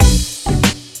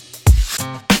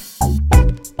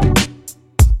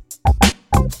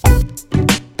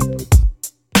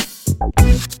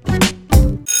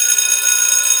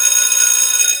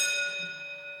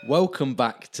Welcome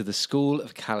back to the School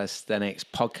of Calisthenics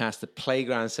podcast, the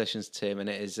playground sessions, Tim, and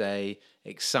it is a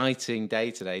exciting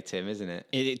day today, Tim, isn't it?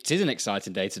 It is an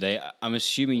exciting day today. I'm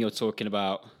assuming you're talking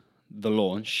about the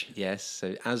launch. Yes,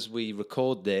 so as we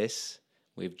record this,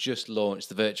 we've just launched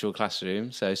the virtual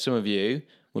classroom, so some of you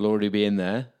will already be in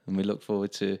there, and we look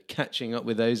forward to catching up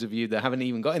with those of you that haven't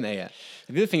even got in there yet.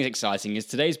 The other thing that's exciting is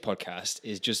today's podcast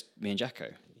is just me and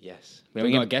Jacko. Yes. We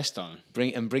haven't got a guest on.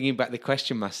 Bringing back the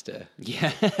question master.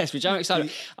 Yes, which I'm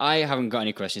excited. I haven't got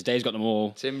any questions. Dave's got them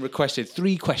all. Tim requested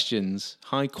 3 questions,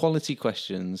 high quality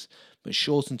questions, but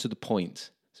short and to the point.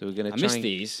 So we're going to I missed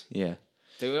these. Yeah.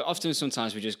 Often,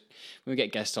 sometimes when we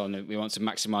get guests on, we want to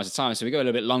maximise the time, so we go a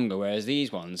little bit longer, whereas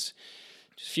these ones,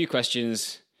 just a few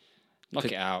questions, knock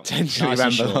it out. Potentially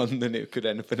ramble on, then it could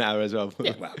end up an hour as well.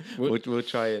 Yeah, well, we'll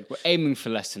try and... We're aiming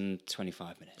for less than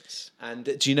 25 minutes. And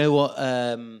do you know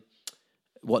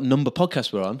what number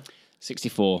podcast we're on?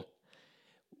 64.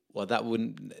 Well, that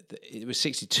wouldn't... It was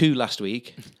 62 last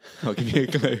week. I'll give you a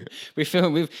clue.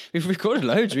 We've recorded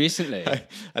loads recently.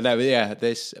 I know, yeah.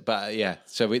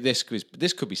 So this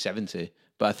could be 70,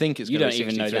 but I think it's going to be 63. You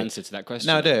don't even know the answer to that question.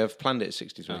 No, I do. I've planned it at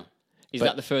 63. Oh. Is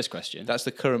that the first question? That's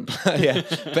the current plan, yeah.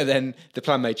 But then the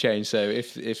plan may change. So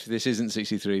if this isn't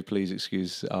 63, please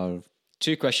excuse our...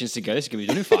 2 questions to go. This is going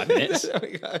to be done in 5 minutes. There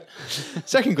we go.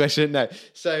 Second question, no.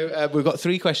 So we've got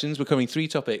 3 questions. We're covering 3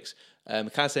 topics.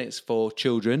 Calisthenics for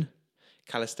children,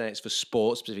 calisthenics for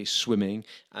sports, specifically swimming,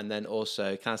 and then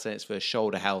also calisthenics for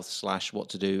shoulder health / what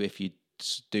to do if you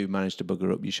do manage to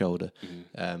bugger up your shoulder,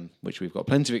 which we've got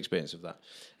plenty of experience of that.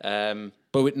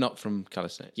 But we're not from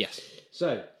calisthenics. Yes.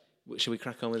 So... Shall we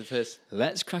crack on with the first?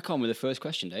 Let's crack on with the first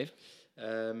question, Dave.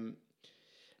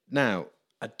 Now,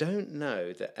 I don't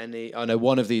know that any... I know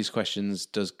one of these questions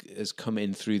has come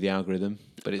in through the algorithm,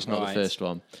 but it's not the first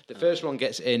one. The first one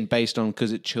gets in based on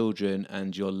because it's children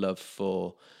and your love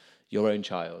for your own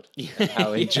child.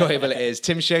 How enjoyable it is.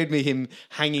 Tim showed me him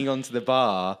hanging onto the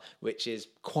bar, which is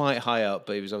quite high up,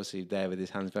 but he was obviously there with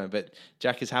his hands down. But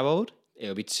Jack is how old?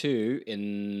 It'll be 2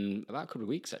 in about a couple of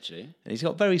weeks, actually. And he's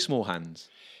got very small hands.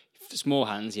 Small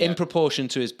hands, yeah. In proportion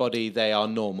to his body, they are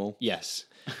normal. Yes.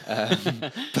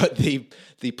 But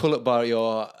the pull-up bar at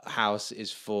your house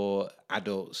is for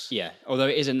adults. Yeah, although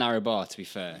it is a narrow bar, to be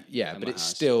fair. Yeah, but it's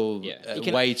still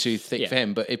way too thick for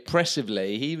him. But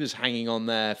impressively, he was hanging on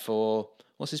there for...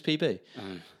 What's his PB?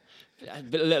 A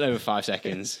little over 5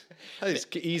 seconds. It's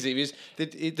easy. It was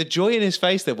the joy in his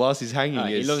face there whilst he's hanging.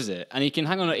 He loves it, and he can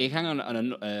hang on. He can hang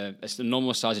on a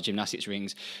normal size of gymnastics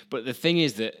rings. But the thing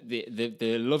is that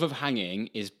the love of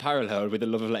hanging is paralleled with the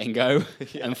love of letting go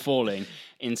and falling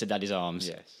into Daddy's arms.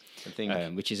 Yes, I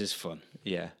think, which is as fun.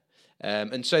 Yeah.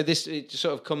 And so this it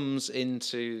sort of comes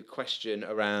into question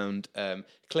around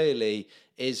clearly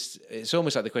it's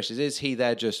almost like the question is he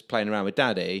there just playing around with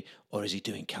Daddy or is he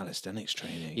doing calisthenics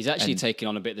training? He's actually taking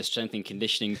on a bit of the strength and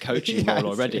conditioning coaching role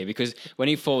already because when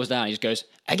he falls down he just goes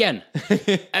again,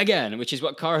 which is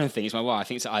what Karen thinks, my wife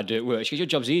thinks that I do at work. She goes, your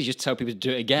job's easy, just tell people to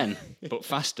do it again but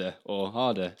faster or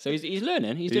harder. So he's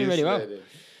learning, he's doing really well.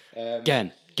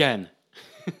 Again.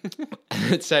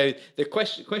 So the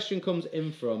question comes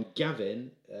in from Gavin,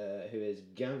 who is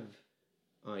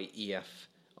GavIEF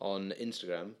on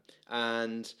Instagram,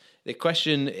 and the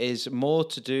question is more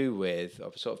to do with,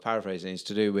 I'm sort of paraphrasing, it's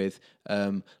to do with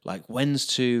like when's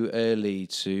too early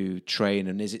to train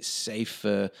and is it safe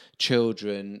for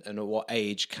children and at what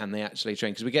age can they actually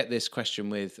train? Because we get this question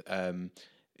with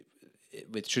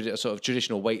sort of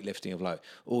traditional weightlifting of like,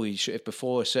 oh, you should, if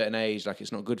before a certain age, like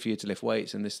it's not good for you to lift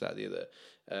weights and this, that, the other.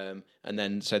 And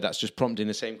then, so that's just prompting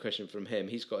the same question from him.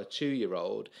 He's got a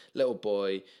 2-year-old little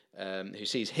boy who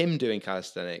sees him doing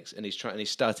calisthenics and he's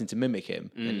starting to mimic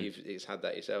him. And he's had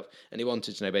that yourself. And he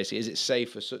wanted to know basically, is it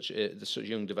safe for such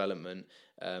young development?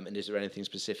 And is there anything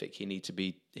specific he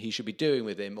should be doing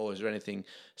with him, or is there anything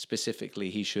specifically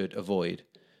he should avoid?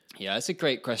 Yeah, that's a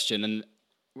great question. And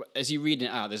as you're reading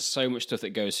it out, there's so much stuff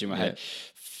that goes through my head.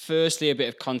 Firstly, a bit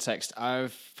of context.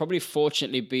 I've probably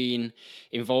fortunately been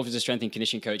involved as a strength and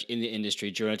conditioning coach in the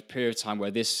industry during a period of time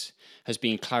where this has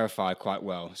been clarified quite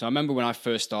well. So I remember when I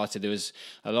first started, there was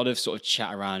a lot of sort of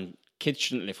chat around kids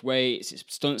shouldn't lift weights, it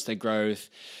stunts their growth,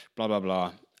 blah, blah,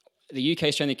 blah. The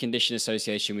UK Strength and Conditioning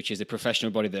Association, which is the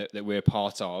professional body that we're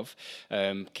part of,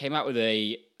 came out with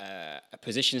a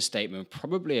position statement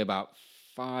probably about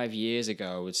 5 years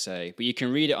ago, I would say, but you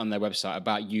can read it on their website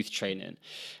about youth training.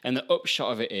 And the upshot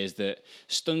of it is that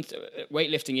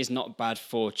weightlifting is not bad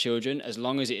for children as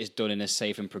long as it is done in a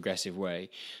safe and progressive way.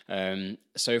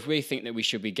 So if we think that we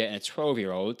should be getting a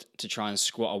 12-year-old to try and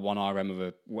squat a 1RM of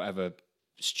a whatever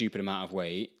stupid amount of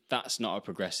weight, that's not a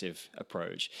progressive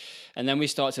approach. And then we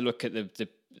start to look at the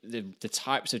the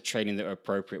types of training that are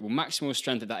appropriate. Well, maximal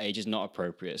strength at that age is not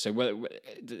appropriate. So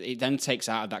it then takes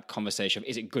out of that conversation of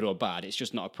is it good or bad? It's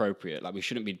just not appropriate. Like we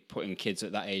shouldn't be putting kids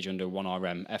at that age under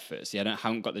 1RM efforts. They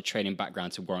haven't got the training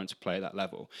background to warrant to play at that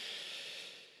level.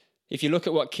 If you look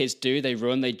at what kids do, they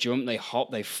run, they jump, they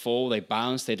hop, they fall, they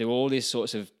bounce, they do all these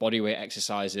sorts of bodyweight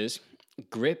exercises.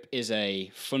 Grip is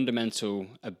a fundamental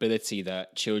ability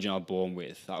that children are born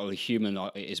with, that a human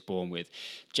is born with.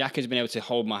 Jack has been able to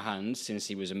hold my hand since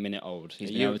he was a minute old.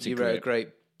 He's been able to You grip. wrote a great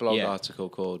blog article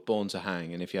called Born to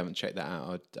Hang, and if you haven't checked that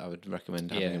out, I would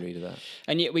recommend having a read of that.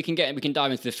 And yet we can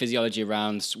dive into the physiology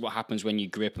around what happens when you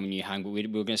grip and when you hang, but we're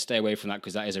going to stay away from that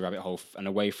because that is a rabbit hole and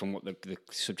away from what the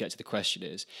subject of the question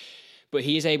is. But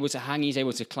he is able to hang, he's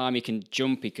able to climb, he can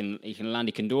jump, he can land,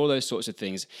 he can do all those sorts of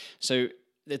things. So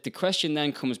the question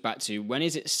then comes back to, when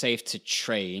is it safe to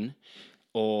train,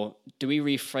 or do we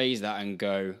rephrase that and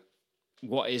go,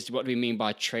 what do we mean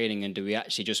by training, and do we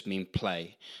actually just mean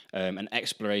play, and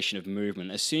exploration of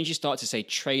movement? As soon as you start to say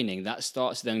training, that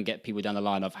starts to then get people down the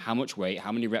line of how much weight,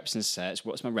 how many reps and sets,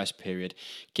 what's my rest period.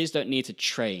 Kids don't need to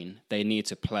train, they need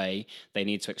to play, they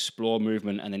need to explore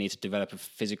movement, and they need to develop a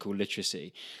physical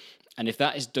literacy. And if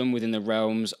that is done within the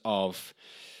realms of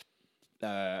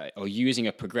or using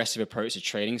a progressive approach to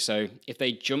training, so if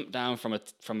they jump down from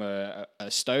a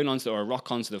stone or a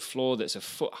rock onto the floor that's a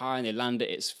foot high and they land it,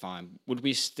 it's fine. Would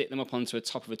we stick them up onto the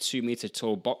top of a 2 meter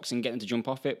tall box and get them to jump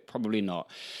off it? Probably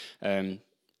not.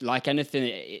 Like anything,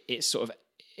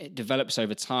 it develops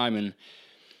over time, and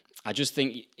I just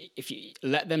think if you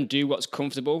let them do what's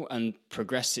comfortable and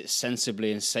progress it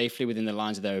sensibly and safely within the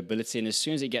lines of their ability, and as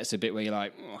soon as it gets a bit where you're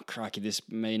like, oh, crikey, this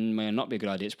may not be a good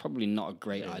idea, it's probably not a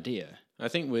great idea. I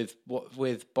think with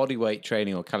bodyweight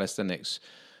training or calisthenics,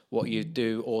 what you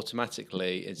do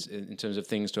automatically is, in terms of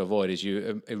things to avoid, is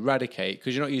you eradicate,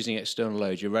 because you're not using external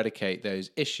loads, you eradicate those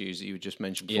issues that you just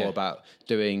mentioned before about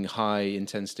doing high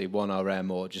intensity 1RM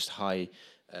or just high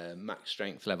max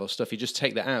strength level stuff. You just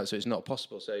take that out, so it's not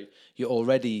possible. So you're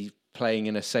already playing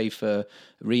in a safer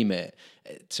remit.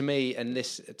 To me,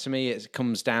 it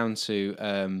comes down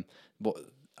to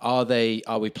are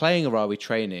we playing or are we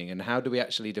training, and how do we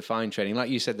actually define training? Like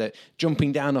you said, that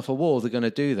jumping down off a wall, they're going to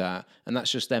do that, and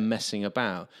that's just them messing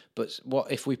about. But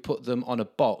what if we put them on a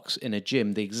box in a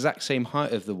gym, the exact same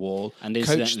height of the wall, and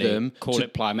coach them,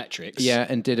 it plyometrics,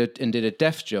 and did a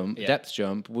depth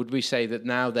jump? Would we say that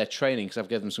now they're training because I've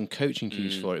given them some coaching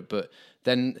cues for it? But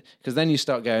then, because then you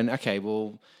start going, okay,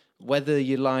 well, whether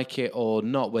you like it or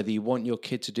not, whether you want your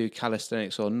kid to do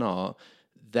calisthenics or not,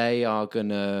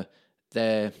 whether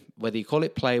you call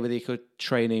it play, whether you call it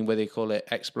training, whether you call it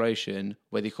exploration,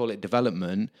 whether you call it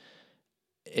development,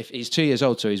 if he's 2 years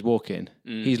old, so he's walking,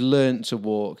 he's learned to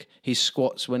walk, he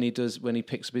squats when he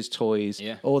picks up his toys,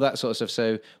 all that sort of stuff.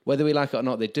 So whether we like it or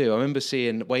not, they do. I remember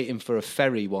waiting for a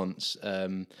ferry once,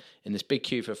 in this big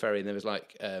queue for a ferry, and there was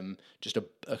like just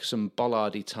some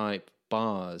bollardy type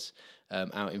bars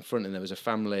out in front, and there was a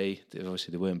family.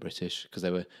 Obviously, they weren't British because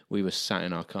we were sat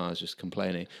in our cars just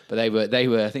complaining. But they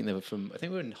were. I think they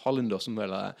were in Holland or somewhere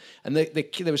like that. And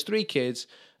there was 3 kids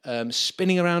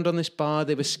spinning around on this bar.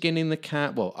 They were skinning the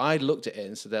cat. Well, I looked at it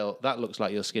and said, "That looks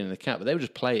like you're skinning the cat," but they were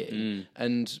just playing.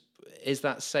 And is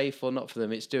that safe or not for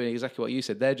them? It's doing exactly what you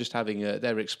said. They're just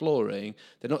they're exploring.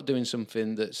 They're not doing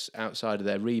something that's outside of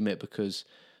their remit because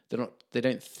they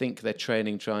don't think they're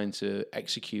training trying to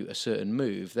execute a certain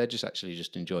move. They're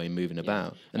just enjoying moving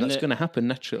about. And that's going to happen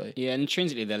naturally. Yeah, and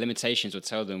intrinsically their limitations will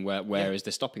tell them where is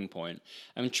the stopping point.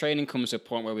 And training comes to a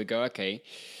point where we go, okay,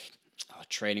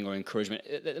 training or encouragement.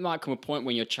 There might come a point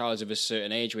when your child's of a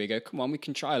certain age where you go, come on, we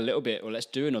can try a little bit, or let's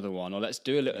do another one, or let's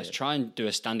try and do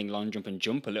a standing long jump and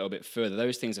jump a little bit further.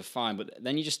 Those things are fine. But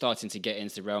then you're just starting to get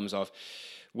into the realms of,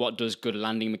 what does good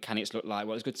landing mechanics look like?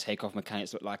 What does good takeoff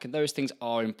mechanics look like? And those things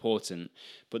are important.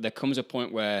 But there comes a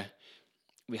point where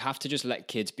we have to just let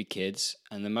kids be kids.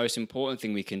 And the most important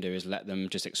thing we can do is let them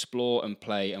just explore and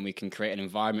play. And we can create an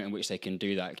environment in which they can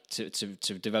do that to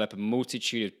develop a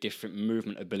multitude of different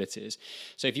movement abilities.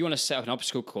 So if you want to set up an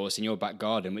obstacle course in your back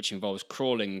garden, which involves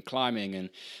crawling, climbing, and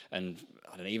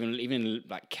I don't know, even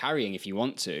like carrying if you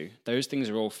want to, those things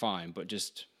are all fine. But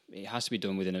just... it has to be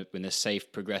done within a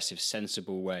safe, progressive,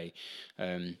 sensible way.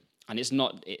 And it's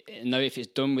not, if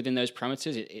it's done within those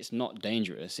parameters, it's not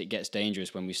dangerous. It gets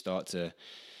dangerous when we start to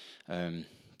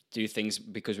do things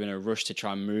because we're in a rush to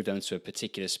try and move them to a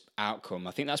particular outcome.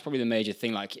 I think that's probably the major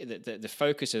thing. Like the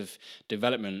focus of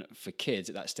development for kids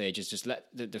at that stage is just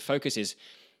the focus is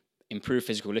improve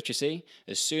physical literacy.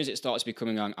 As soon as it starts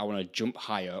becoming, I want to jump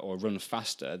higher or run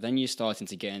faster, then you're starting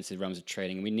to get into the realms of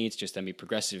training. And we need to just then be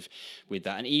progressive with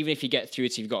that. And even if you get through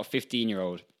to, you've got a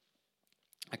 15-year-old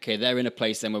okay, they're in a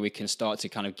place then where we can start to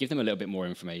kind of give them a little bit more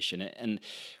information. And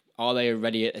are they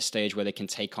already at a stage where they can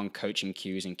take on coaching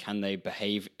cues, and can they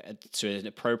behave to an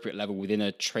appropriate level within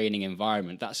a training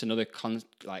environment? That's another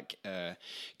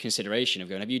consideration of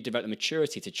going, have you developed the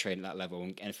maturity to train at that level?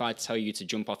 And if I tell you to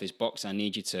jump off this box, I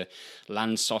need you to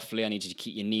land softly, I need you to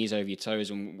keep your knees over your toes,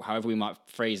 and however we might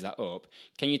phrase that up,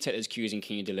 can you take those cues and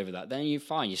can you deliver that? Then you're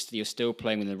fine, you're still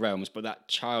playing within the realms, but that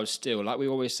child still, like we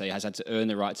always say, has had to earn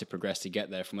the right to progress to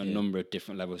get there from a number of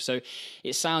different levels. So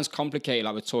it sounds complicated,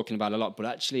 like we're talking about a lot, but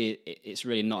actually it's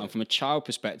really not. And from a child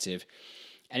perspective,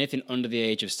 anything under the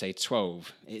age of, say,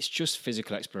 12, it's just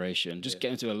physical exploration. Just get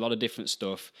into a lot of different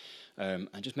stuff, and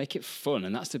just make it fun.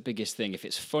 And that's the biggest thing. If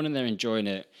it's fun and they're enjoying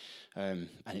it, and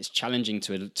it's challenging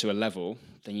to a level,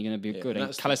 then you're going to be good.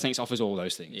 And calisthenics offers all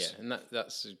those things. Yeah, and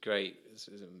that's a great,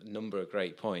 a number of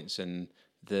great points. And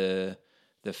the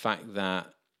fact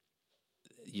that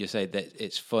you say that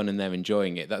it's fun and they're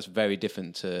enjoying it, that's very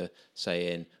different to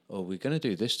saying, oh, we're going to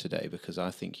do this today because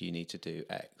I think you need to do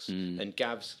X. And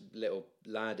Gav's little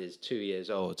lad is 2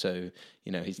 years old, so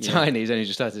he's tiny. He's only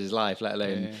just started his life, let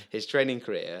alone his training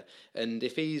career. And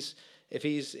if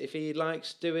he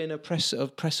likes doing a press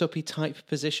uppy type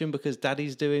position because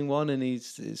daddy's doing one, and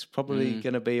he's probably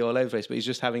going to be all over the place, but he's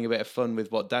just having a bit of fun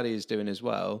with what daddy is doing as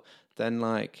well, then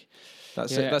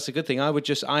that's a good thing.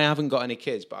 I haven't got any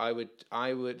kids, but I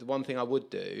would. The one thing I would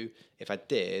do if I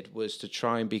did was to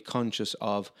try and be conscious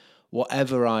of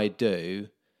whatever I do.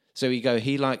 So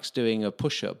he likes doing a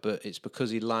push-up, but it's because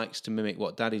he likes to mimic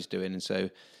what daddy's doing. And so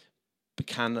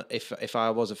if I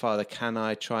was a father, can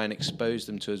I try and expose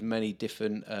them to as many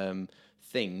different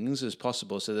things as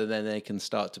possible, so that then they can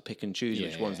start to pick and choose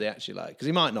which ones they actually like? Because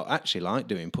he might not actually like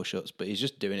doing push-ups, but he's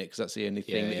just doing it because that's the only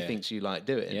thing that he thinks you like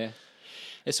doing. Yeah.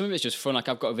 It's something that's just fun. Like,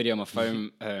 I've got a video on my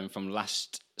phone from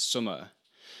last summer.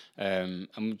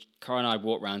 And Cara and I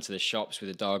walked around to the shops with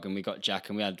the dog, and we got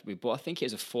Jack, and we bought, I think it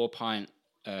was a 4-pint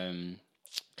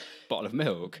bottle of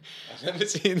milk. I've never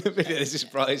seen the video. This is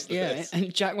priceless. Yeah,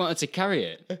 and Jack wanted to carry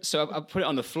it, so I put it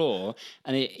on the floor,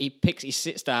 and he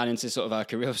sits down into sort of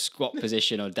like a real squat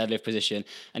position or deadlift position,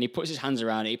 and he puts his hands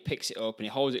around it, he picks it up, and he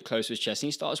holds it close to his chest, and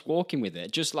he starts walking with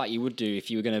it, just like you would do if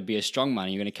you were going to be a strong man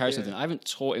and you're going to carry something. I haven't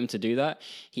taught him to do that.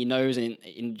 He knows, and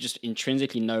just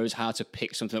intrinsically knows how to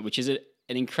pick something up, which is an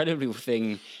incredible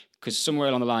thing, because somewhere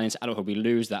along the line into adulthood we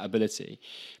lose that ability.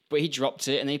 But he dropped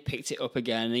it and he picked it up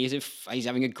again, and he's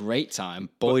having a great time.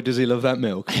 Boy, does he love that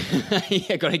milk.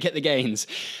 Yeah, got to get the gains.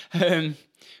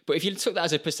 But if you took that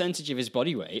as a percentage of his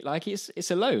body weight, like it's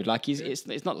a load. Like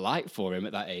it's not light for him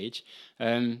at that age.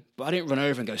 But I didn't run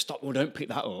over and go, stop, well, don't pick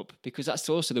that up, because that's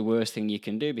also the worst thing you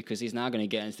can do, because he's now going to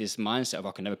get into this mindset of,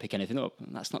 I can never pick anything up.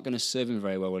 And that's not going to serve him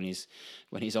very well when he's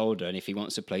older and if he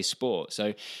wants to play sport.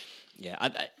 So yeah,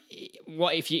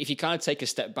 what if you kind of take a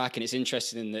step back, and it's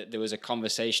interesting that there was a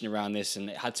conversation around this and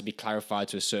it had to be clarified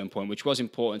to a certain point, which was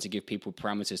important to give people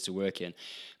parameters to work in,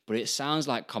 but it sounds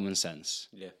like common sense.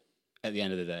 Yeah. At the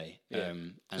end of the day,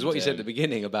 because what you said at the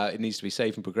beginning about it needs to be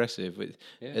safe and progressive.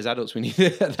 As adults, we need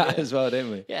that as well,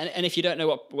 don't we? Yeah, and if you don't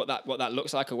know what that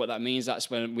looks like or what that means, that's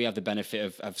when we have the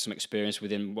benefit of some experience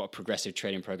within what a progressive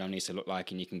training program needs to look like,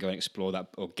 and you can go and explore that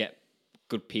or get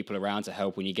good people around to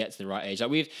help when you get to the right age.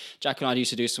 Like Jack and I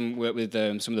used to do some work with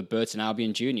some of the Burton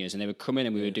Albion juniors, and they would come in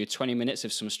and we would do 20 minutes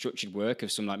of some structured work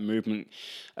of some like movement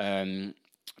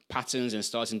patterns, and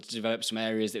starting to develop some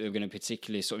areas that were going to be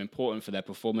particularly sort of important for their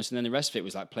performance. And then the rest of it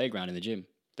was like playground in the gym.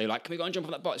 They were like, can we go and jump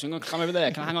on that box? Can we go climb over there?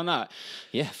 Can I hang on that?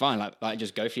 Yeah, fine. Like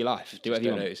just go for your life. Do whatever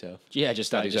you want. Yourself. Yeah, just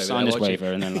sign this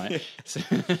waiver and then like.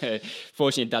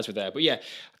 Fortunately, dads were there. But yeah,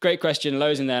 great question.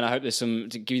 Loads in there, and I hope there's some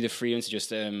to give you the freedom to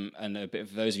just and a bit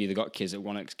of those of you that got kids that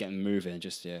want to get them moving, and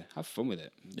just have fun with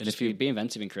it. And if you be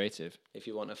inventive and creative. If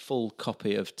you want a full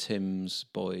copy of Tim's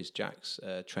Jack's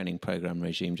training program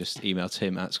regime, just email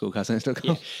Tim at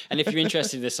schoolcalisthenics.com. Yeah. And if you're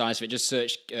interested in the science of it, just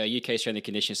search UK Strength and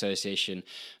Conditioning Association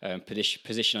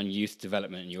position on youth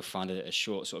development, and you'll find a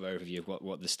short sort of overview of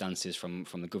what the stance is from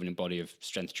the governing body of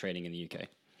strength training in the UK.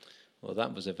 Well,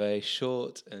 that was a very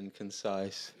short and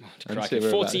concise.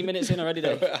 14 minutes in already,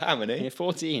 though. How many? Yeah,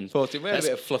 14. 14. We had a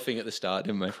bit of fluffing at the start,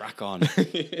 didn't we? Crack on.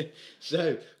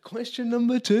 So, question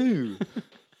number 2.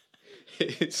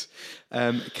 It's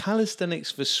calisthenics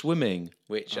for swimming,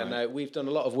 which I know we've done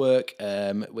a lot of work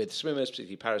with swimmers,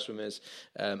 particularly para-swimmers,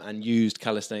 and used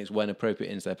calisthenics when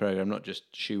appropriate into their program, not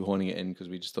just shoehorning it in because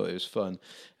we just thought it was fun.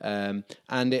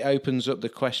 And it opens up the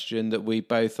question that we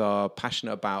both are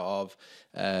passionate about of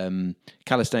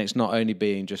calisthenics not only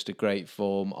being just a great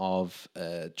form of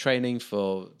training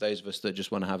for those of us that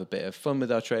just want to have a bit of fun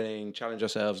with our training, challenge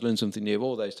ourselves, learn something new,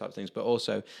 all those type of things, but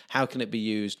also how can it be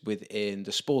used within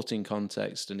the sporting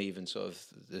context and even sort of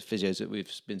the physios that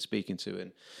we've been speaking to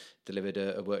and delivered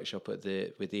a workshop with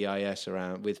EIS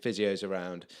around with physios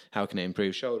around how can it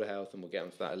improve shoulder health, and we'll get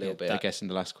onto that a little bit, I guess, in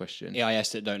the last question.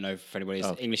 EIS, that don't know for anybody, is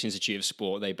the English Institute of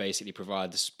Sport. They basically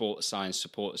provide the sport science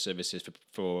support services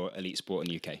for elite sport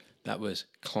in the UK. That was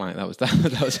a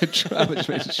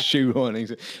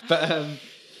shoehorning. But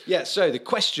yeah, so the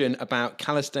question about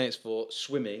calisthenics for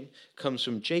swimming comes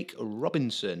from Jake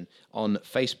Robinson on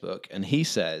Facebook, and he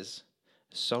says,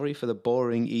 "Sorry for the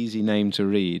boring, easy name to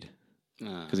read."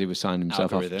 Because he was signing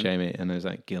himself off, Jamie, and I was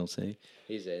like, guilty.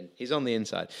 He's in. He's on the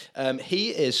inside. He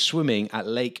is swimming at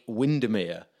Lake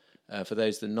Windermere. For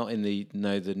those that not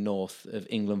know the north of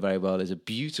England very well, is a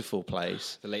beautiful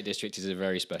place. The Lake District is a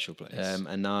very special place.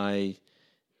 And I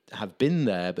have been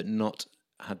there, but not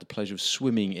had the pleasure of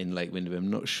swimming in Lake Windermere.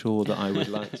 I'm not sure that I would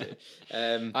like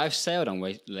to. I've sailed on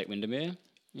Lake Windermere.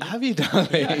 Yeah. Have you done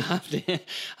it? Yeah,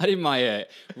 I did my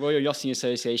Royal Yachting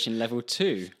Association level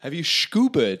 2. Have you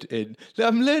scubaed in?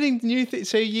 I'm learning new things.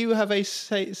 So you have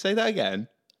say that again.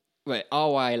 Wait,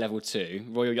 RY level 2,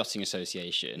 Royal Yachting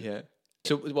Association. Yeah.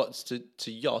 So what's to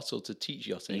yacht or to teach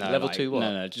yachting? No, level 2 what?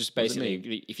 No, just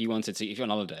basically if you're on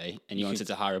holiday and you wanted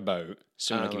to hire a boat,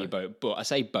 someone will give you a boat. But I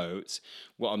say boat,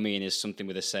 what I mean is something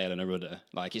with a sail and a rudder.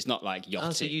 Like, it's not like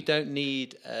yachting. So you don't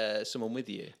need someone with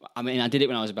you? I mean, I did it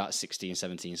when I was about 16,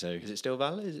 17, so... Is it still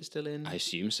valid? Is it still in? I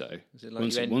assume so. Is it like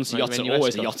once a yachter,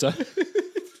 always a yachter.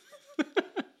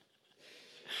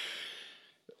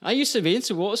 I used to be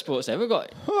into water sports. I've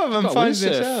got I'm finding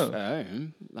this out.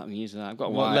 Let me use that. I've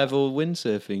got what level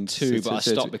windsurfing? 2, but I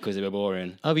stopped because they were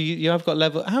boring. Oh, but you have got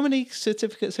level. How many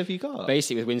certificates have you got?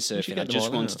 Basically, with windsurfing, I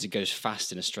just wanted to go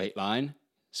fast in a straight line,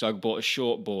 so I bought a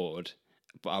short board.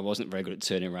 But I wasn't very good at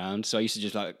turning around, so I used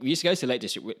to we used to go to the Lake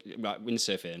District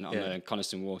windsurfing on the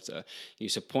Coniston Water. You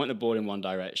used to point the board in one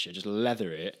direction, just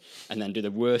leather it, and then do the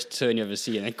worst turn you ever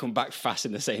see, and then come back fast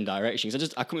in the same direction. So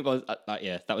I couldn't be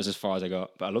bothered. That was as far as I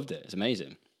got, but I loved it. It's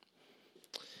amazing.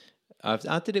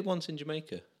 I did it once in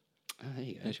Jamaica. Oh, there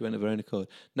you go. She went of her own accord.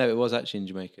 No, it was actually in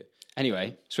Jamaica.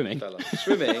 Anyway, swimming.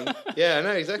 Swimming. Yeah, I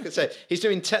know exactly. So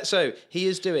he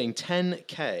is doing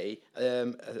 10K.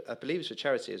 I believe it's for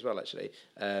charity as well, actually.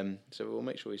 So we'll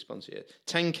make sure we sponsor it.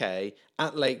 10K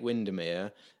at Lake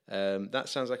Windermere. That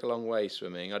sounds like a long way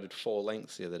swimming. I did 4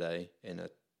 lengths the other day in a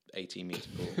 18-metre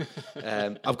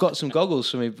pool. I've got some goggles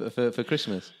for me for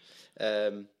Christmas.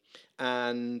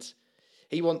 And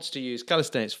he wants to use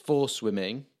calisthenics for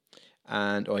swimming.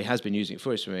 Or he has been using it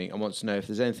for his swimming, and wants to know if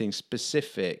there's anything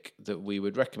specific that we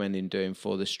would recommend him doing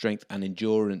for the strength and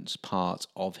endurance part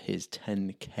of his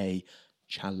 10K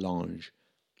challenge.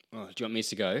 Oh, do you want me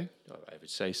to go? I would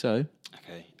say so.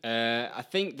 Okay. I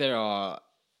think there are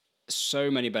so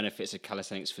many benefits of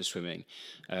calisthenics for swimming.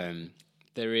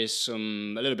 There is a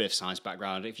little bit of science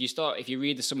background. If you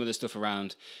read some of the stuff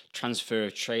around transfer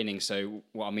of training, so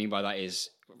what I mean by that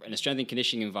is, in a strength and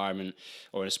conditioning environment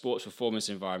or in a sports performance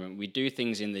environment, we do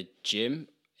things in the gym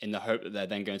in the hope that they're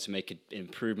then going to make an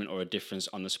improvement or a difference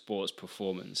on the sport's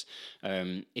performance.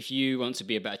 If you want to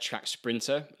be a better track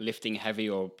sprinter, lifting heavy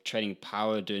or training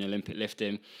power, doing Olympic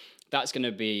lifting, that's going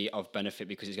to be of benefit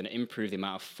because it's going to improve the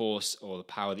amount of force or the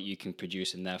power that you can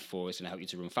produce, and therefore it's going to help you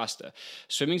to run faster.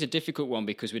 Swimming's a difficult one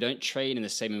because we don't train in the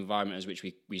same environment as which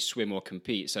we swim or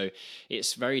compete. So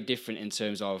it's very different in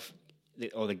terms of,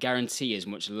 the guarantee is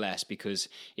much less, because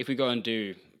if we go and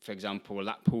do, for example, a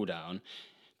lat pull down,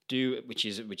 which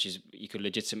is you could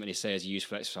legitimately say as a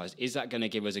useful exercise, is that going to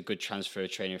give us a good transfer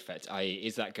training effect? I.e.,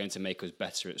 is that going to make us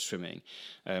better at swimming?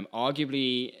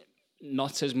 Arguably,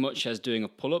 not as much as doing a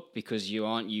pull-up, because you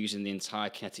aren't using the entire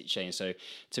kinetic chain. So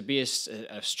to be a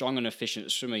strong and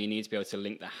efficient swimmer, you need to be able to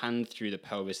link the hand through the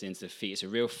pelvis into the feet. It's a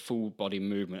real full body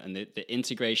movement, and the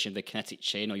integration of the kinetic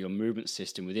chain or your movement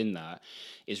system within that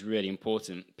is really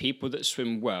important. People that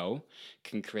swim well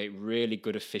can create really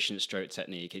good efficient stroke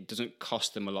technique. It doesn't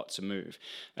cost them a lot to move.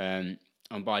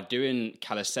 And by doing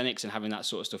calisthenics and having that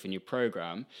sort of stuff in your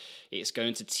program, it's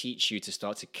going to teach you to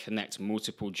start to connect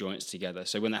multiple joints together.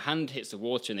 So when the hand hits the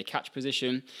water in the catch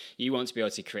position, you want to be able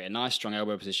to create a nice strong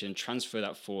elbow position, transfer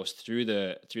that force through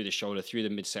the shoulder, through the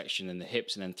midsection and the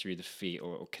hips, and then through the feet,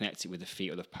 or connect it with the feet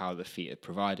or the power the feet are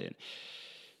providing.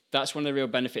 That's one of the real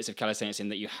benefits of calisthenics, in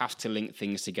that you have to link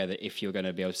things together if you're going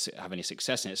to be able to have any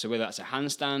success in it. So whether that's a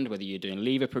handstand, whether you're doing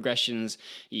lever progressions,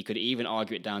 you could even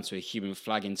argue it down to a human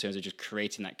flag in terms of just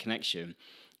creating that connection.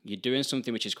 you're doing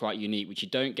something which is quite unique, which you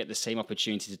don't get the same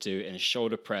opportunity to do in a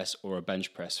shoulder press or a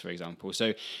bench press, for example.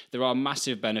 So there are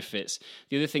massive benefits.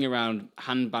 The other thing around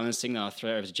hand balancing, and I'll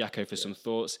throw it over to Jacko for some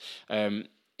thoughts.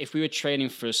 If we were training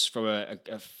for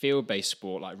a field-based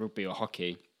sport like rugby or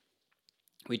hockey,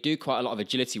 we do quite a lot of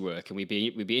agility work, and we'd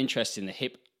be interested in the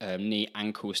hip, knee,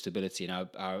 ankle stability, and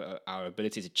our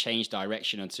ability to change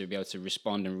direction and to be able to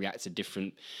respond and react to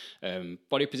different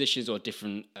body positions or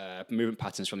different movement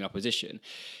patterns from the opposition.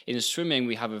 In swimming,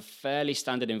 we have a fairly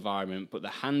standard environment, but the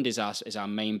hand is our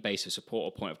main base of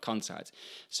support or point of contact.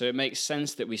 So it makes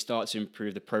sense that we start to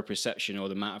improve the proprioception, or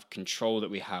the amount of control that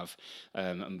we have,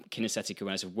 and kinesthetic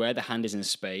awareness of where the hand is in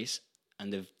space,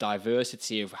 and the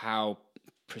diversity of how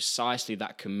precisely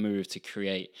that can move to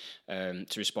create, to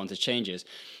respond to changes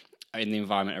in the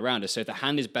environment around us. So if the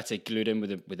hand is better glued in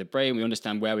with the brain, we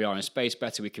understand where we are in space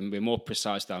better, we can be more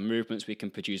precise with our movements, we can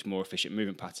produce more efficient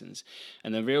movement patterns.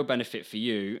 And the real benefit for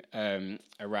you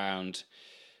around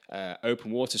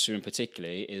open water swimming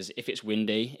particularly is if it's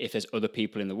windy, if there's other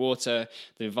people in the water,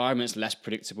 the environment's less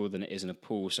predictable than it is in a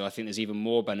pool. So I think there's even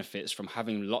more benefits from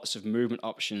having lots of movement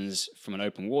options from an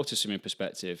open water swimming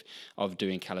perspective of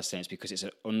doing calisthenics, because it's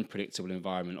an unpredictable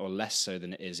environment, or less so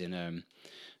than it is in a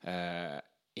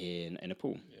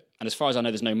pool. Yeah. And as far as I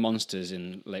know, there's no monsters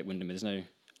in Lake Windermere. There's no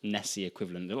Nessie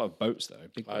equivalent. There are a lot of boats though,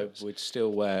 big boats. I would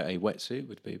still wear a wetsuit,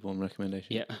 would be one recommendation.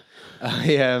 Yeah.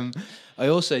 I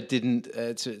also didn't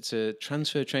to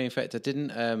transfer training effect.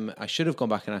 I should have gone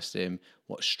back and asked him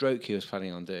what stroke he was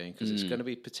planning on doing, because it's going to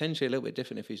be potentially a little bit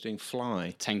different if he's doing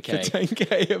fly. 10K.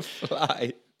 10K of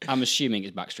fly. I'm assuming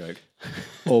it's backstroke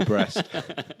or breast.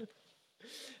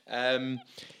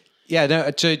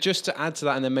 So just to add to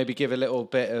that, and then maybe give a little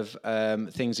bit of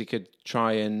things you could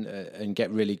try and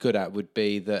get really good at, would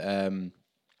be that when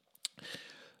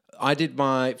I did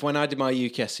my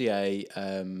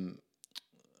UKSCA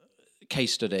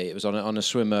case study, it was on a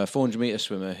swimmer, 400 meter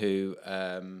swimmer, who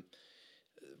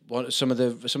some of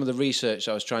the research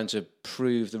I was trying to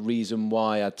prove the reason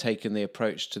why I'd taken the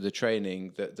approach to the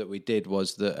training that we did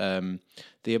was that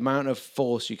the amount of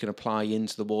force you can apply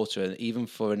into the water, and even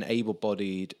for an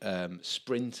able-bodied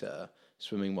sprinter,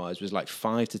 swimming-wise, was like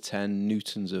 5 to 10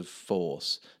 newtons of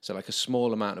force. So like a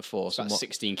small amount of force. That's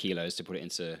 16 kilos to put it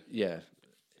into... Yeah.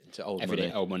 To old everyday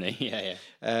money. Old money, yeah.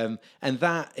 And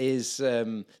that is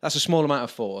that's a small amount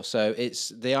of force. So it's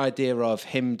the idea of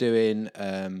him doing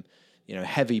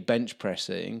heavy bench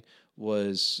pressing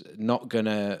was not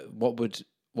gonna.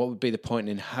 What would be the point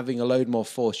in having a load more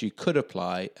force you could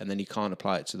apply, and then you can't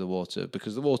apply it to the water,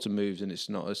 because the water moves and it's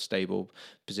not a stable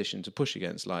position to push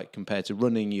against. Like compared to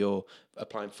running, you're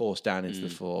applying force down into the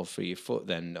floor for your foot.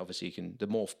 Then obviously the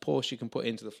more force you can put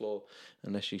into the floor,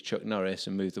 unless you Chuck Norris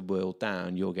and move the wheel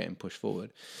down, you're getting pushed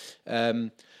forward.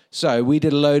 So we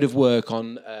did a load of work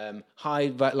on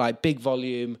big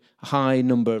volume, high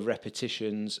number of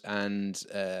repetitions, and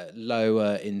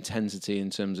lower intensity in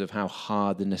terms of how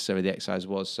hard necessarily the exercise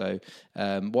was. So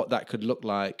what that could look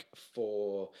like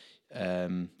for I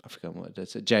forgot what it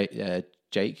is.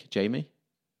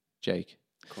 Jake.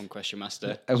 Question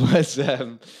master.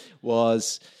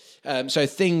 Was so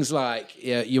things like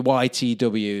your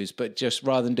YTWs, but just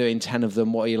rather than doing 10 of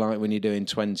them, what are you like when you're doing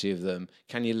 20 of them?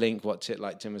 Can you link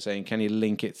like Tim was saying, can you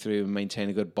link it through and maintain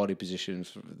a good body position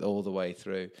all the way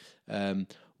through?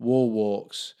 Wall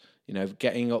walks,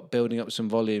 getting up, building up some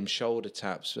volume, shoulder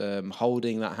taps,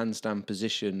 holding that handstand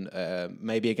position,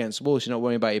 maybe against the walls. You're not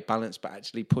worrying about your balance, but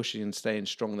actually pushing and staying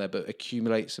strong there, but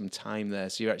accumulate some time there.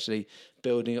 So you're actually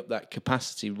building up that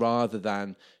capacity rather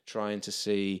than trying to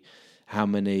see how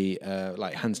many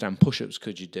handstand push-ups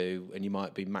could you do, and you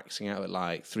might be maxing out at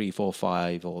like 3, 4,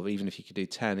 5, or even if you could do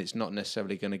 10, it's not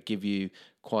necessarily going to give you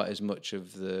quite as much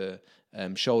of the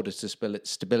shoulder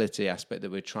stability aspect that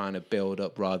we're trying to build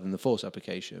up rather than the force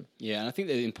application. Yeah, and I think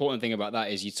the important thing about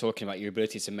that is you're talking about your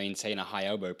ability to maintain a high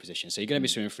elbow position. So you're going to be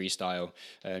swimming freestyle.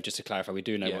 Just to clarify, we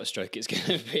do know what stroke it's going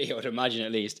to be, I would imagine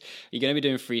at least. You're going to be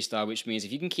doing freestyle, which means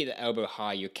if you can keep the elbow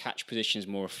high, your catch position is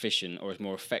more efficient or is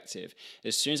more effective.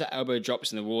 As soon as that elbow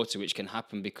drops in the water, which can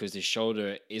happen because the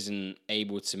shoulder isn't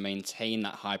able to maintain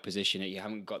that high position, you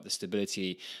haven't got the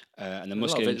stability and the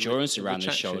muscular endurance around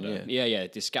the shoulder. Yeah,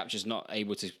 the scapula's not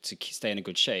able to stay in a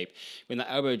good shape. When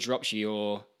that elbow drops,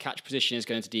 your catch position is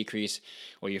going to decrease,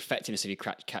 or your effectiveness of your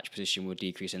catch position will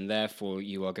decrease, and therefore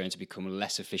you are going to become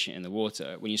less efficient in the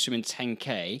water. When you're swimming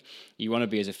 10K, you want to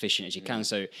be as efficient as you can.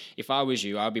 So if I was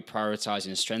you, I'd be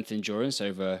prioritizing strength endurance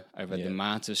over the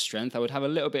amount of strength. I would have a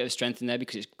little bit of strength in there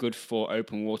because it's good for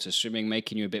open water swimming,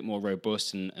 making you a bit more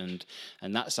robust and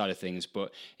that side of things.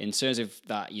 But in terms of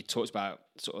that, you talked about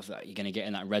sort of that you're going to get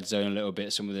in that red zone a little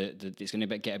bit. Some of it's going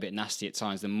to get a bit nasty nasty at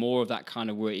times. The more of that kind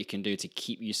of work you can do to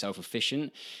keep yourself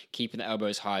efficient, keeping the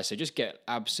elbows high. So just get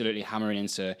absolutely hammering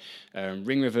into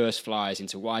ring reverse flies,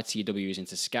 into YTWs,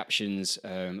 into scaptions,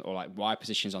 or like Y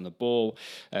positions on the ball.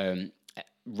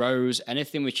 Rows,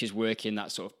 anything which is working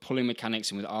that sort of pulling mechanics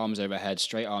and with arms overhead,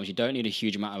 straight arms. You don't need a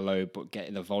huge amount of load, but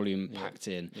getting the volume packed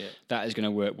in, that is going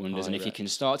to work wonders. And if you can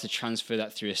start to transfer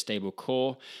that through a stable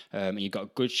core, and you've got a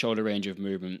good shoulder range of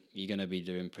movement, you're going to be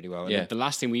doing pretty well. And the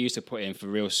last thing we used to put in for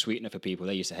real sweetener for people,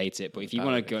 they used to hate it. But if you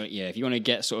want to go, if you want to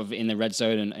get sort of in the red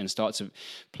zone and start to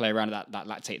play around at that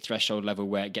lactate threshold level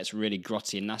where it gets really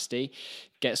grotty and nasty,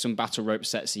 get some battle rope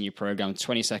sets in your program,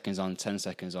 20 seconds on, 10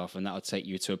 seconds off, and that'll take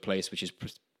you to a place which is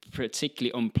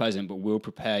particularly unpleasant, but will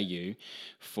prepare you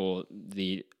for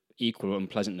the equal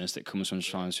unpleasantness that comes from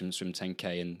trying to swim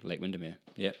 10K in Lake Windermere.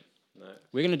 Yep. No.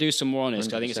 We're going to do some more on this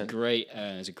because I think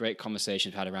it's a great conversation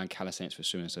we've had around calisthenics for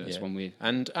swimming. So it's one we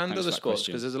and other sports,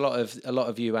 because there's a lot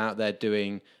of you out there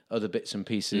doing other bits and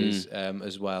pieces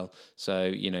as well. So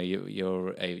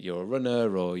you're a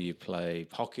runner, or you play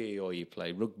hockey, or you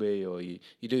play rugby, or you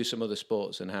do some other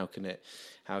sports. And how can it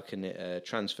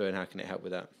transfer, and how can it help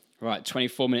with that? Right,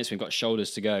 24 minutes. We've got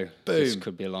shoulders to go. Boom. This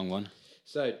could be a long one.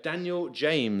 So Daniel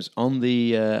James on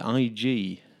the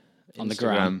IG, on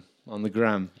Instagram. On the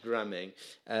gramming.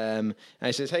 And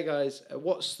he says, "Hey guys,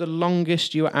 what's the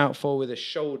longest you were out for with a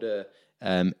shoulder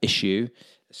issue?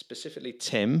 Specifically,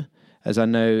 Tim, as I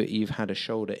know you've had a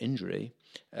shoulder injury.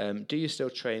 Do you still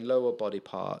train lower body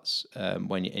parts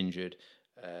when you're injured,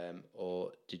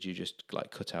 or did you just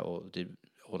like cut out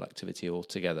all activity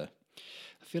altogether?"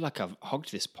 I feel like I've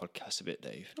hogged this podcast a bit,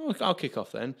 Dave. I'll kick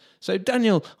off then. So,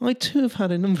 Daniel, I too have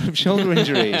had a number of shoulder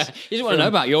injuries. You just want to know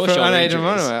about your shoulder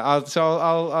injuries.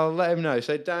 I'll let him know.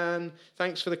 So, Dan,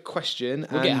 thanks for the question.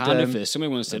 We'll get handed for this.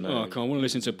 Somebody once said, I want to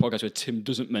listen to a podcast where Tim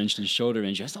doesn't mention shoulder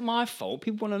injury. It's not my fault.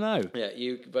 People want to know.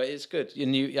 Yeah, but it's good.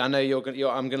 And I know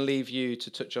I'm going to leave you to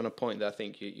touch on a point that I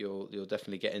think you'll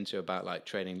definitely get into about like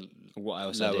training. What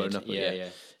else lower I did. and upper, Yeah.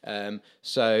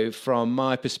 So from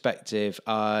my perspective,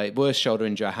 worst shoulder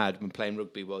injury I had when playing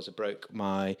rugby was I broke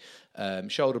my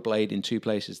shoulder blade in two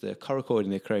places, the coracoid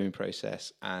and the acromion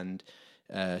process, and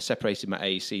separated my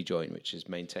AEC joint, which is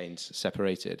maintained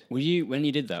separated. When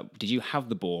you did that, did you have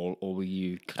the ball, or were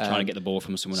you trying to get the ball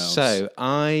from someone else? So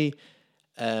I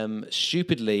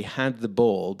stupidly had the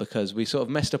ball because we sort of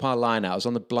messed up our line out. I was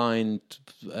on the blind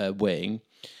wing,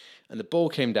 and the ball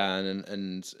came down,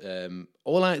 and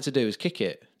all I had to do was kick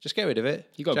it. Just get rid of it.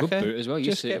 You got a good boot as well.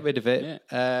 Just get rid of it.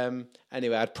 Yeah.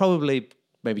 Anyway, I'd probably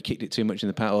maybe kicked it too much in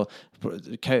the paddle.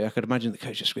 I could imagine the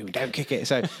coach just screaming, "Don't kick it!"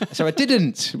 So I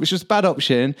didn't, which was a bad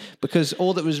option because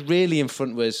all that was really in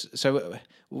front was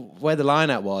where the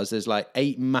line out was. There's like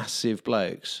 8 massive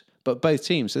blokes. But both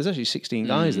teams, there's actually 16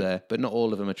 guys there, but not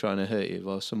all of them are trying to hurt you.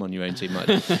 Well, some on your own team might.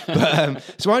 But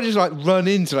so I just like run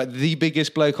into like the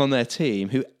biggest bloke on their team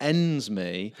who ends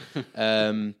me.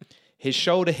 His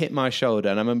shoulder hit my shoulder,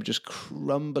 and I remember just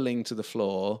crumbling to the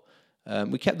floor.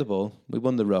 We kept the ball, we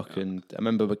won the ruck, and I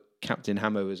remember Captain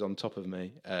Hammer was on top of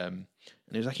me, and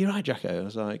he was like, "You're right, Jacko." I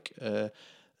was like, "No,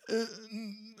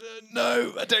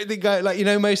 I don't think I like."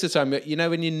 Most of the time,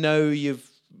 when you've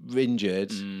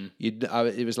injured,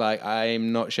 it was like,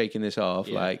 I'm not shaking this off.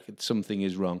 Yeah. Like something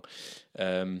is wrong.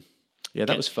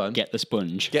 That was fun. Get the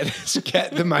sponge. Get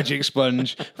the magic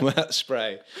sponge.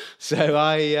 Spray. So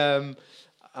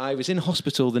I was in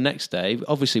hospital the next day.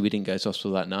 Obviously, we didn't go to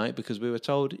hospital that night because we were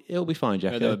told it'll be fine,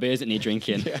 Jack. There were beers that need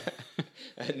drinking. Yeah.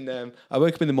 And I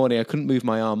woke up in the morning. I couldn't move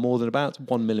my arm more than about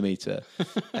 1 millimeter.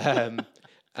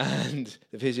 And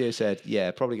the physio said, "Yeah,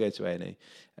 probably go to A&E."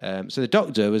 So the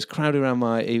doctor was crowding around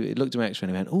he looked at my X-ray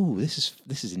and went, "Oh, this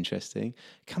is interesting.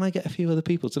 Can I get a few other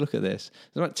people to look at this?"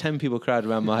 There's like 10 people crowded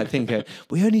around my thing going,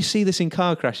 "We only see this in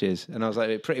car crashes." And I was like,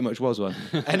 it pretty much was one.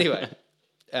 Anyway.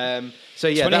 So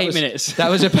yeah, 28 minutes. That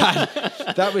was a bad.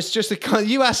 That was just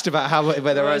you asked about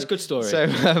whether that's a good story. So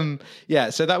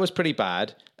so that was pretty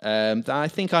bad. I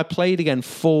think I played again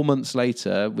 4 months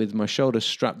later with my shoulder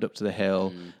strapped up to the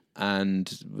hill. And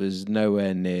was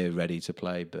nowhere near ready to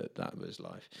play, but that was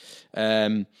life.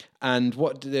 I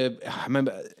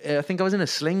remember, I think I was in a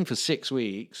sling for 6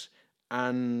 weeks,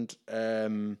 and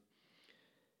it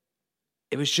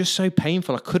was just so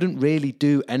painful. I couldn't really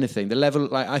do anything. The level,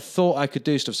 like I thought I could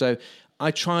do stuff, so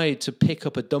I tried to pick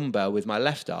up a dumbbell with my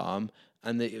left arm,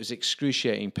 and it was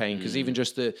excruciating pain because even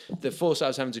just the force I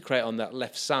was having to create on that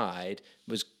left side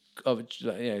was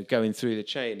going through the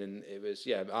chain, and it was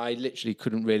I literally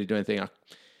couldn't really do anything. I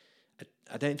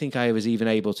don't think I was even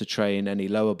able to train any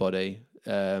lower body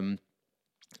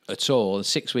at all.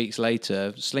 6 weeks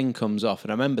later, sling comes off,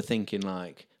 and I remember thinking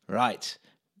like, right,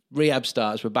 rehab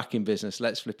starts, we're back in business,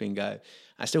 let's flipping go.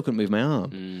 I still couldn't move my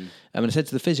arm. And I said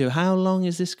to the physio, how long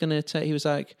is this going to take? He was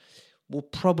like, well,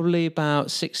 probably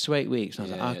about 6 to 8 weeks. And I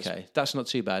was like, okay, that's not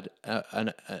too bad.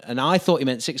 And I thought he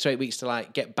meant 6 to 8 weeks to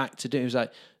like get back to doing. He was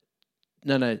like,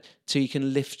 no, till you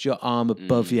can lift your arm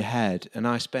above your head. And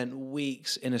I spent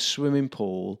weeks in a swimming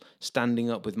pool, standing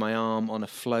up with my arm on a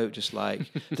float, just like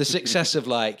the success of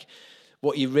like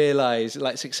what you realise.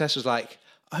 Like success was like,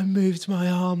 I moved my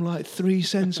arm like 3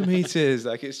 centimeters.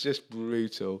 Like it's just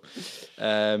brutal.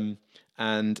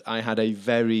 And I had a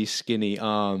very skinny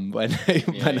arm when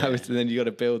I was. And then you got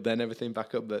to build then everything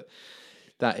back up. But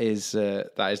that is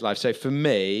life. So for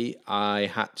me,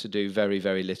 I had to do very,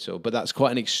 very little. But that's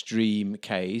quite an extreme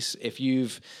case. If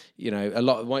you've, one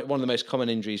of the most common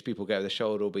injuries people get with the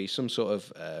shoulder will be some sort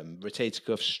of rotator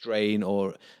cuff strain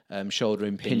or shoulder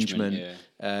impingement.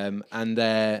 And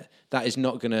that is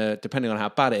not going to, depending on how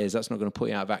bad it is, that's not going to put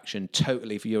you out of action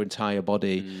totally for your entire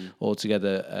body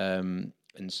altogether.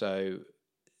 And so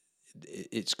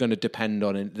it's going to depend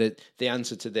on it. The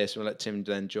answer to this, we'll let Tim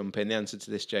then jump in. The answer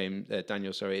to this,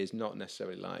 Daniel, is not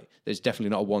necessarily like, there's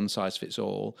definitely not a one size fits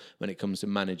all when it comes to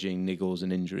managing niggles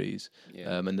and injuries.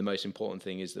 And the most important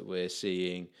thing is that we're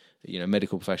seeing,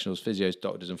 medical professionals, physios,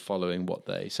 doctors, and following what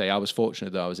they say. I was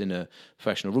fortunate that I was in a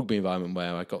professional rugby environment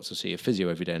where I got to see a physio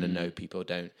every day, and I know people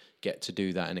don't get to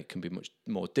do that, and it can be much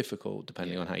more difficult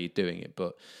depending on how you're doing it.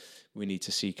 But we need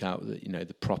to seek out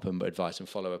the proper advice and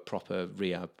follow a proper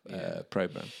rehab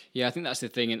program. Yeah, I think that's the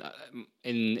thing.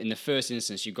 In the first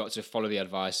instance, you've got to follow the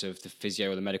advice of the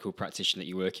physio or the medical practitioner that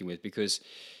you're working with, because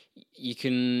you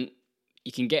can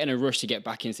get in a rush to get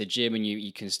back into the gym, and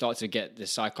you can start to get the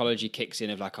psychology kicks in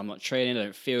of like, I'm not training, I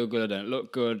don't feel good, I don't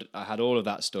look good. I had all of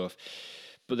that stuff.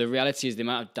 But the reality is the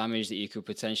amount of damage that you could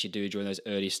potentially do during those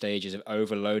early stages of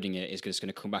overloading it is just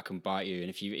going to come back and bite you. And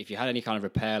if you had any kind of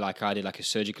repair like I did, like a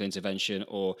surgical intervention,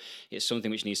 or it's something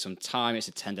which needs some time, it's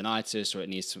a tendonitis, or it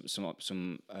needs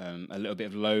some a little bit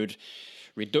of load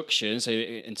reduction, so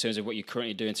in terms of what you're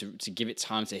currently doing to give it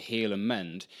time to heal and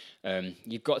mend,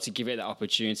 you've got to give it that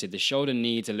opportunity. The shoulder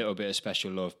needs a little bit of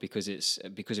special love because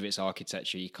of its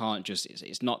architecture. You can't just,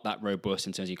 it's not that robust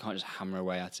in terms of, you can't just hammer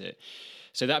away at it.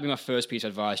 So that'd be my first piece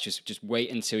of advice. Just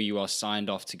wait until you are signed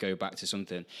off to go back to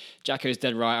something. Jacko's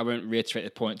dead right. I won't reiterate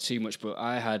the point too much, but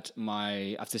I had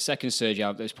after the second surgery,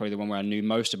 that was probably the one where I knew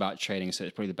most about training, so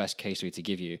it's probably the best case study to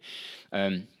give you.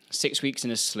 6 weeks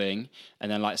in a sling, and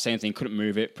then like same thing, couldn't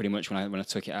move it pretty much when I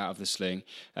took it out of the sling.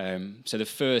 So the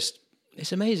first...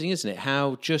 It's amazing, isn't it?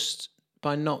 How just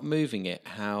by not moving it,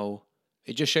 how...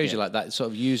 It just shows you like that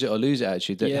sort of use it or lose it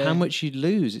attitude, that how much you'd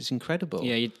lose. It's incredible.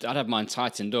 Yeah, I'd have mine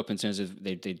tightened up in terms of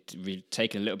they'd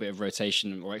taken a little bit of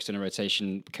rotation or external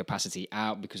rotation capacity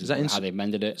out because of how they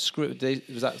mended it.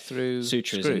 Was that through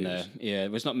sutures screws? In there? Yeah,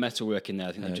 it was not metal work in there.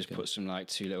 I think they just put some like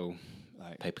 2 little...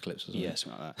 paper clips or something. Yeah,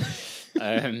 something like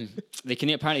that. They can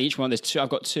apparently each one. There's 2. I've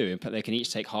got 2. They can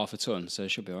each take half a ton, so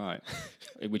it should be all right.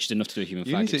 Which is enough to do a human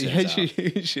flag.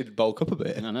 You should bulk up a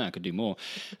bit. I know I could do more.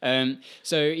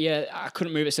 So yeah, I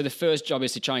couldn't move it. So the first job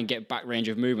is to try and get back range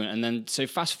of movement, and then so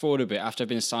fast forward a bit. After I've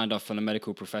been signed off from a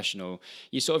medical professional,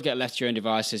 you sort of get left to your own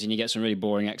devices, and you get some really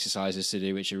boring exercises to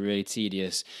do, which are really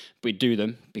tedious. But we do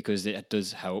them because it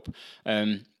does help.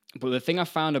 But the thing I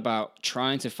found about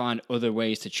trying to find other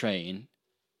ways to train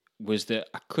was that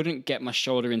I couldn't get my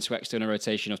shoulder into external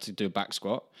rotation enough to do a back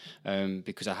squat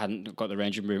because I hadn't got the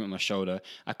range of movement on my shoulder.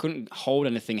 I couldn't hold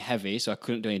anything heavy, so I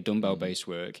couldn't do any dumbbell-based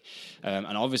work,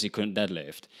 and obviously couldn't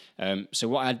deadlift. So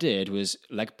what I did was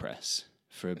leg press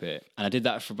for a bit, and I did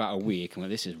that for about a week, and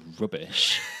went, this is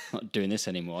rubbish. I'm not doing this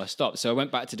anymore. I stopped. So I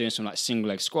went back to doing some like single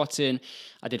leg squatting.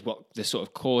 I did the sort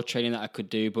of core training that I could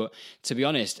do, but to be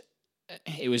honest,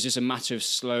 it was just a matter of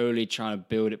slowly trying to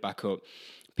build it back up.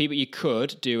 People, you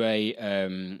could do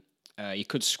you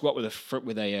could squat with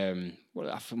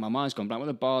my mind's gone blank. What are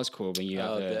the bars called when you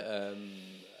have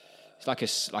it's like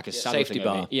a saddle safety thing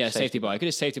bar. Yeah, safety bar. You could do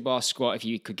a safety bar squat if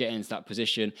you could get into that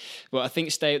position. But I think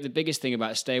the biggest thing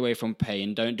about stay away from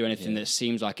pain. Don't do anything that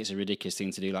seems like it's a ridiculous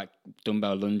thing to do, like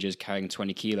dumbbell lunges carrying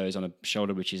 20 kilos on a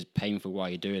shoulder, which is painful while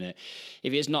you're doing it.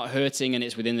 If it's not hurting and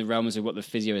it's within the realms of what the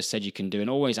physio has said you can do, and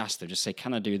always ask them, just say,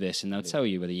 can I do this? And they'll tell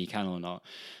you whether you can or not.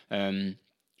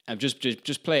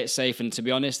 Just play it safe, and to be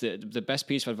honest, the best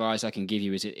piece of advice I can give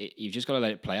you is you've just got to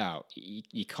let it play out.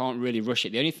 You can't really rush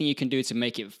it. The only thing you can do to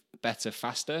make it better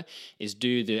faster is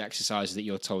do the exercises that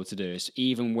you're told to do. So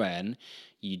even when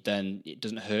then it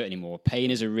doesn't hurt anymore.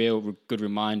 Pain is a real good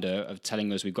reminder of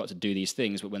telling us we've got to do these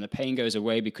things. But when the pain goes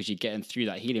away because you're getting through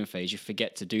that healing phase, you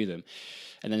forget to do them.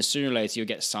 And then sooner or later you'll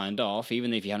get signed off,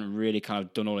 even if you haven't really kind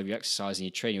of done all of your exercise and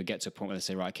your training, you'll get to a point where they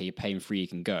say, right, okay, you're pain free, you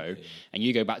can go. Yeah. And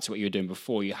you go back to what you were doing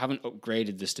before. You haven't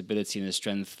upgraded the stability and the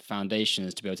strength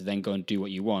foundations to be able to then go and do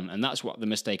what you want. And that's what the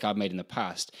mistake I've made in the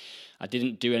past. I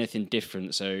didn't do anything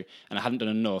different, and I hadn't done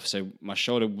enough. So my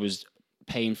shoulder was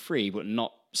pain free, but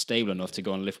not stable enough to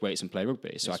go and lift weights and play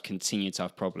rugby. So I continued to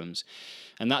have problems.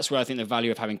 And that's where I think the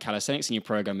value of having calisthenics in your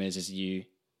program is you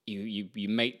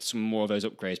make some more of those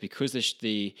upgrades, because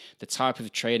the type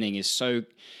of training is so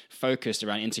focused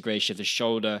around integration of the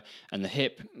shoulder and the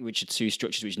hip, which are two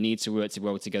structures which need to work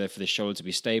well together for the shoulder to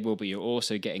be stable. But you're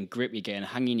also getting grip, you're getting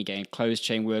hanging, you're getting closed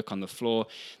chain work on the floor.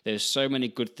 There's so many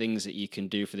good things that you can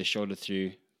do for the shoulder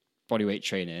through bodyweight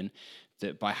training,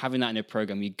 that by having that in a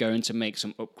program, you're going to make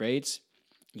some upgrades.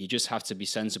 You just have to be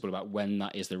sensible about when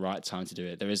that is the right time to do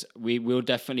it. We will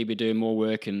definitely be doing more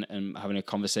work and having a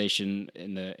conversation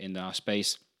in our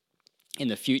space in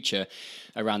the future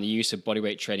around the use of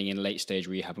bodyweight training in late stage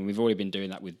rehab, and we've already been doing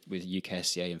that with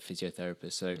UKSCA and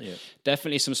physiotherapists. So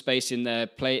definitely some space in there.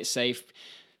 Play it safe.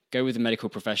 Go with a medical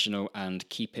professional and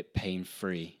keep it pain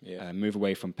free. Move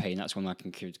away from pain. That's one I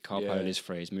can Carl Paoli's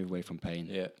phrase. Move away from pain.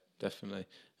 Yeah, definitely.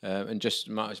 And just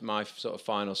my sort of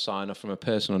final sign off from a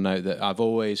personal note, that I've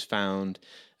always found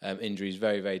injuries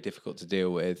very, very difficult to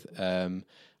deal with.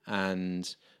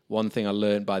 And one thing I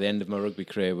learned by the end of my rugby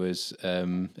career was,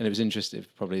 and it was interesting,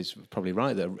 it's probably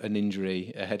right, that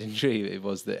a head injury it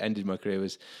was that ended my career,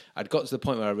 was I'd got to the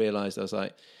point where I realised I was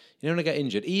like, you don't want to get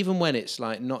injured, even when it's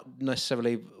like not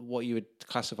necessarily what you would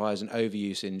classify as an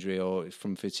overuse injury or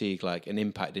from fatigue, like an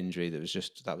impact injury that was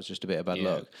just a bit of bad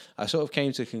luck. I sort of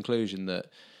came to the conclusion that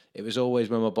it was always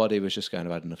when my body was just going,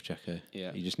 I've had enough, Checo.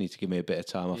 Yeah. You just need to give me a bit of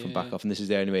time off and back off, and this is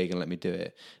the only way you're going to let me do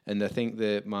it. And I think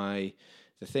that my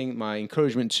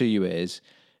encouragement to you is,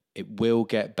 it will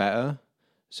get better.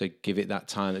 So give it that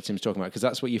time that Tim's talking about, because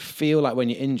that's what you feel like when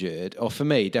you're injured. Or for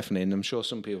me, definitely, and I'm sure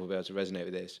some people will be able to resonate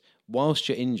with this. Whilst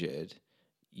you're injured,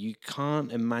 you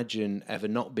can't imagine ever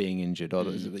not being injured, or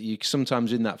you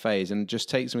sometimes in that phase, and just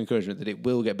take some encouragement that it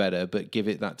will get better, but give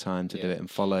it that time to do it and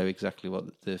follow exactly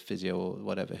what the physio or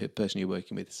whatever person you're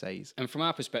working with says. And from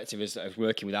our perspective as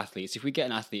working with athletes, if we get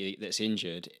an athlete that's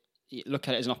injured, look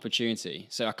at it as an opportunity.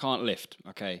 So I can't lift,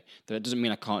 okay? That doesn't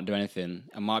mean I can't do anything.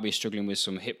 I might be struggling with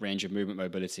some hip range of movement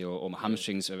mobility, or my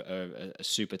hamstrings are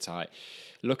super tight.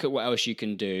 Look at what else you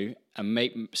can do and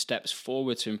make steps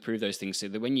forward to improve those things, so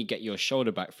that when you get your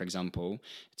shoulder back, for example,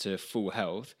 to full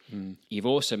health, you've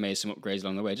also made some upgrades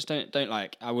along the way. Just don't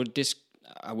like, I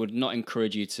would not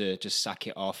encourage you to just sack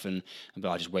it off and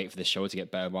I'll just wait for the shoulder to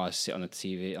get better while I sit on the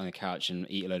TV, on the couch and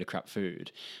eat a load of crap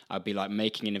food. I'd be like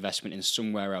making an investment in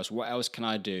somewhere else. What else can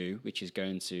I do which is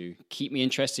going to keep me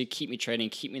interested, keep me training,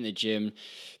 keep me in the gym,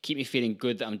 keep me feeling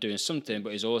good that I'm doing something,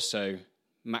 but is also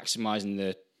maximizing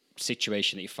the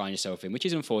situation that you find yourself in, which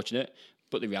is unfortunate,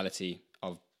 but the reality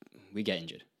of we get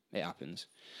injured. It happens.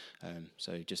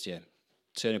 So just,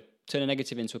 turn a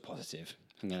negative into a positive.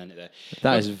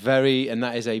 That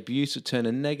is a beautiful, turn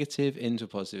a negative into a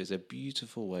positive. It's a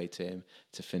beautiful way, Tim,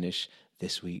 to finish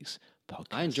this week's podcast.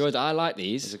 I enjoyed that. I like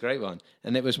these. It's a great one.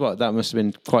 And it was that must have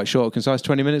been quite short, concise,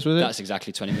 20 minutes, was it? That's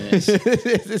exactly 20 minutes.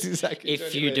 That's exactly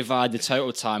if you divide the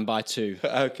total time by 2.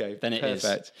 Okay. Then it is.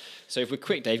 Perfect. So if we're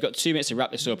quick, Dave, you've got 2 minutes to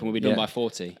wrap this up and we'll be done by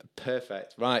 40.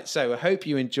 Perfect. Right. So I hope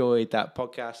you enjoyed that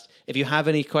podcast. If you have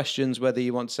any questions, whether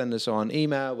you want to send us on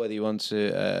email, whether you want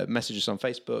to message us on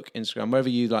Facebook, Instagram, wherever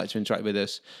you'd like to interact with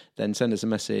us, then send us a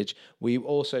message. We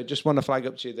also just want to flag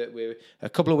up to you that we're a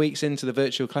couple of weeks into the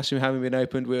virtual classroom having been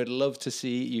opened. We would love to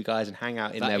see you guys and hang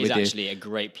out in there with you. That is actually a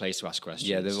great place to ask questions.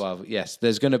 Yeah, yes.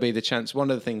 There's going to be the chance.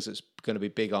 One of the things that's going to be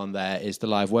big on there is the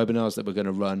live webinars that we're going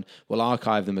to run. We'll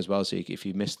archive them as well, so if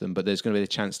you missed them, but there's going to be the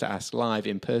chance to ask live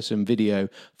in-person video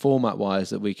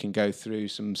format-wise, that we can go through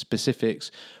some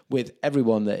specifics with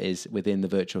everyone that is within the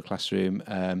virtual classroom.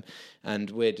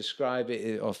 And we're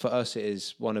describing, or for us, it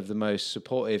is one of the most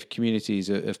supportive communities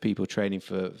of people training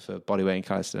for bodyweight and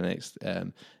calisthenics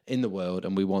in the world.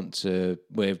 And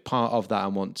we're part of that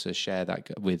and want to share that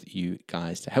with you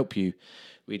guys to help you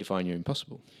redefine your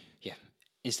impossible.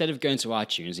 Instead of going to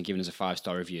iTunes and giving us a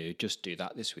 5-star review, just do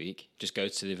that this week. Just go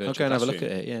to the virtual classroom. And have a look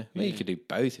at it, Maybe you could do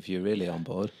both if you're really on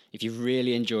board. If you've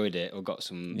really enjoyed it or got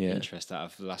some interest out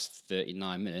of the last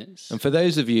 39 minutes. And for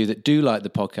those of you that do like the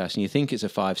podcast and you think it's a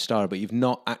 5-star, but you've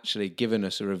not actually given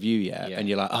us a review yet, and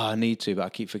you're like, I need to, but I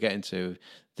keep forgetting to,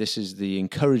 this is the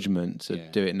encouragement to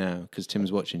do it now, because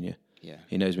Tim's watching you. Yeah.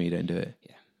 He knows when you don't do it.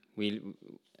 Yeah.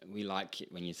 We like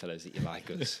it when you tell us that you like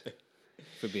us.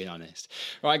 for being honest.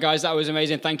 All right, guys, that was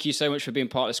amazing. Thank you so much for being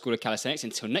part of the School of Calisthenics.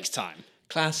 Until next time.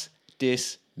 Class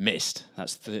dismissed.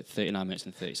 That's 39 minutes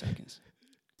and 30 seconds.